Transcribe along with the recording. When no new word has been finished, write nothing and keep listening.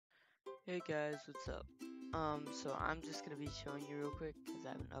Hey guys, what's up? So I'm just gonna be showing you real quick because I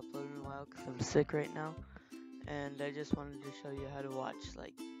haven't uploaded in a while because I'm sick right now, and I just wanted to show you how to watch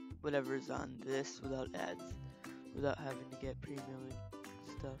like whatever's on this without ads, without having to get premium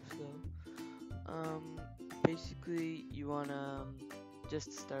and stuff. So, basically you wanna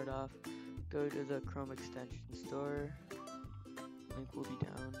just to start off, go to the Chrome extension store. Link will be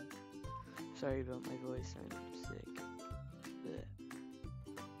down. Sorry about my voice, I'm sick. Blech.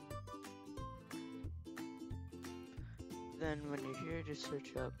 Then when you're here, just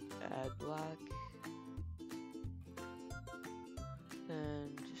search up ad block.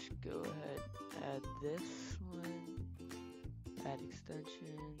 Then just go ahead, add this one, add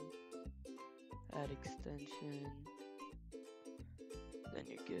extension, then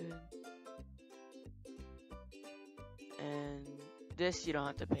you're good. And this you don't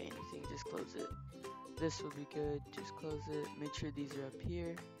have to pay anything, just close it. This will be good, just close it. Make sure these are up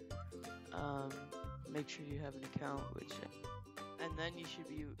here. Make sure you have an account, and then you should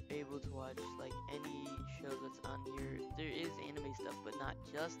be able to watch like any show that's on here. There is anime stuff, but not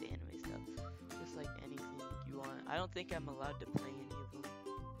just anime stuff. Just like anything you want. I don't think I'm allowed to play any of them.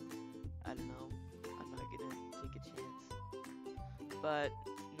 I don't know. I'm not gonna take a chance. But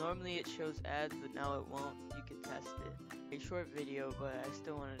normally it shows ads, but now it won't. You can test it. A short video, but I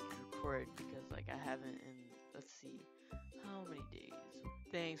still wanted to record because like I haven't in, let's see, how many days.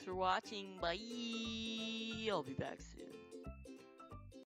 Thanks for watching. Bye. I'll be back soon.